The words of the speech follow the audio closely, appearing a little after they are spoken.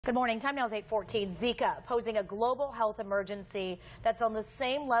Good morning. Time now is 8:14. Zika posing a global health emergency that's on the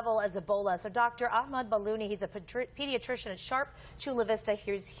same level as Ebola. So Dr. Bailony, he's a pediatrician at Sharp Chula Vista.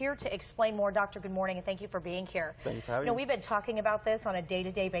 He's here to explain more. Doctor, good morning, and thank you for being here. Thanks for having me. We've been talking about this on a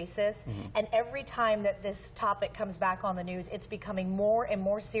day-to-day basis, and every time that this topic comes back on the news, it's becoming more and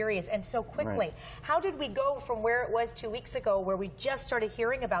more serious and so quickly. Right. How did we go from where it was 2 weeks ago, where we just started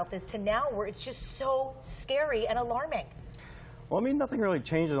hearing about this, to now where it's just so scary and alarming? Well, I mean, nothing really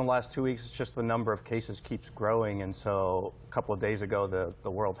changed in the last 2 weeks. It's just the number of cases keeps growing. And so a couple of days ago, the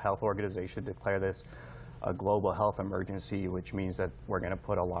World Health Organization declared this a global health emergency, which means that we're going to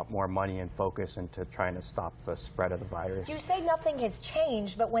put a lot more money and focus into trying to stop the spread of the virus. You say nothing has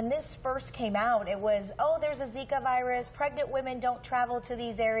changed, but when this first came out, it was, oh, there's a Zika virus, pregnant women don't travel to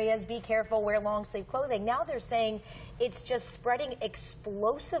these areas, be careful, wear long sleeve clothing. Now they're saying it's just spreading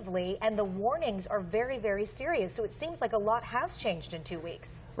explosively, and the warnings are very, very serious. So it seems like a lot has changed in 2 weeks.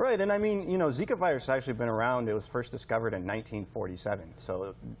 Right, and I mean, Zika virus has actually been around. It was first discovered in 1947.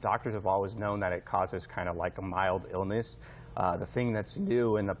 So doctors have always known that it causes kind of like a mild illness. The thing that's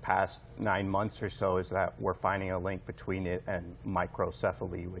new in the past 9 months or so is that we're finding a link between it and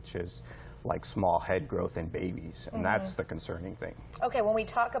microcephaly, which is like small head growth in babies, and that's the concerning thing. Okay, when we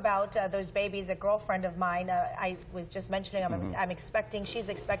talk about those babies, a girlfriend of mine, I was just mentioning, she's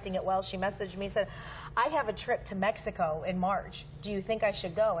expecting it well. She messaged me, said, I have a trip to Mexico in March. Do you think I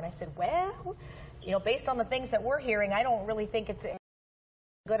should go? And I said, well, based on the things that we're hearing, I don't really think it's a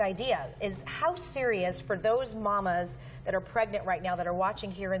good idea. How serious for those mamas that are pregnant right now that are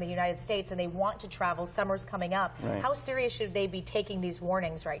watching here in the United States and they want to travel, summer's coming up, how serious should they be taking these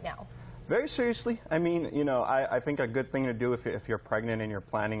warnings right now? Very seriously. I mean, I think a good thing to do if you're pregnant and you're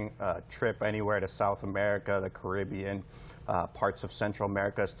planning a trip anywhere to South America, the Caribbean, parts of Central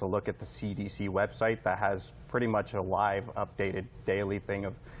America, is to look at the CDC website that has pretty much a live, updated daily thing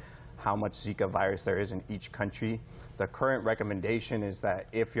of how much Zika virus there is in each country. The current recommendation is that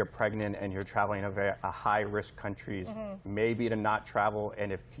if you're pregnant and you're traveling in a high-risk countries, maybe to not travel,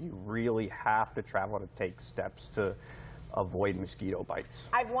 and if you really have to travel, to take steps to avoid mosquito bites.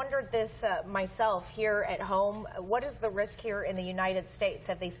 I've wondered this myself here at home. What is the risk here in the United States?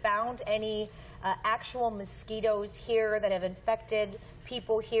 Have they found any actual mosquitoes here that have infected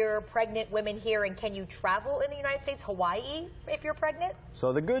people here, pregnant women here, and can you travel in the United States, Hawaii, if you're pregnant?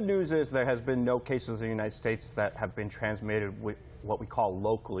 So the good news is there has been no cases in the United States that have been transmitted with what we call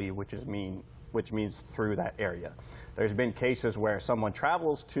locally, which means through that area. There's been cases where someone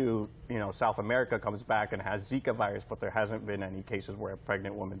travels to, South America, comes back and has Zika virus, but there hasn't been any cases where a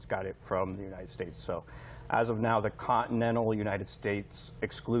pregnant woman's got it from the United States. So as of now, the continental United States,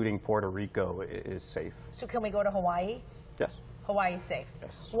 excluding Puerto Rico, is safe. So can we go to Hawaii? Yes. Hawaii is safe.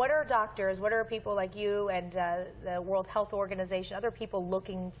 Yes. What are doctors, what are people like you and the World Health Organization, other people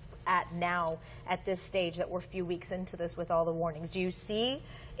looking at now at this stage that we're a few weeks into this with all the warnings? Do you see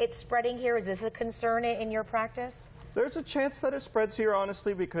it spreading here? Is this a concern in your practice? There's a chance that it spreads here,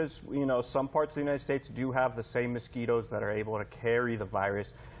 honestly, because, some parts of the United States do have the same mosquitoes that are able to carry the virus.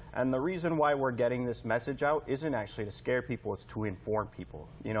 And the reason why we're getting this message out isn't actually to scare people, it's to inform people.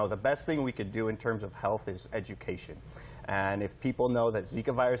 The best thing we could do in terms of health is education. And if people know that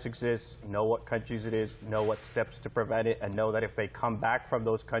Zika virus exists, know what countries it is, know what steps to prevent it, and know that if they come back from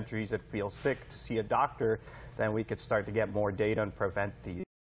those countries and feel sick to see a doctor, then we could start to get more data and prevent these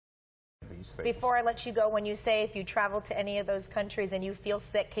things. Before I let you go, when you say if you travel to any of those countries and you feel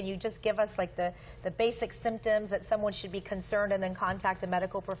sick, can you just give us like the basic symptoms that someone should be concerned and then contact a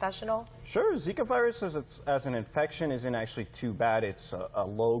medical professional? Sure. Zika virus as an infection isn't actually too bad. It's a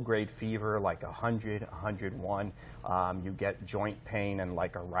low-grade fever, like 100, 101. You get joint pain and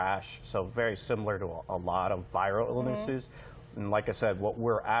like a rash, so very similar to a lot of viral illnesses. And like I said, what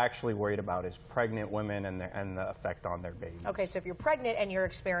we're actually worried about is pregnant women and the effect on their babies. Okay, so if you're pregnant and you're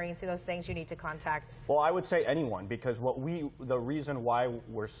experiencing those things, you need to contact. Well, I would say anyone, because the reason why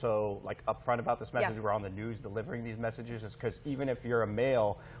we're so upfront about this message, we're on the news delivering these messages, is because even if you're a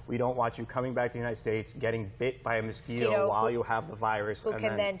male, we don't want you coming back to the United States, getting bit by a mosquito while you have the virus. Who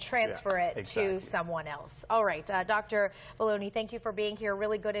can then transfer it to someone else. All right, Dr. Bailony, thank you for being here.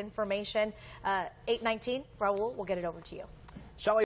 Really good information. 8:19, Raul, we'll get it over to you.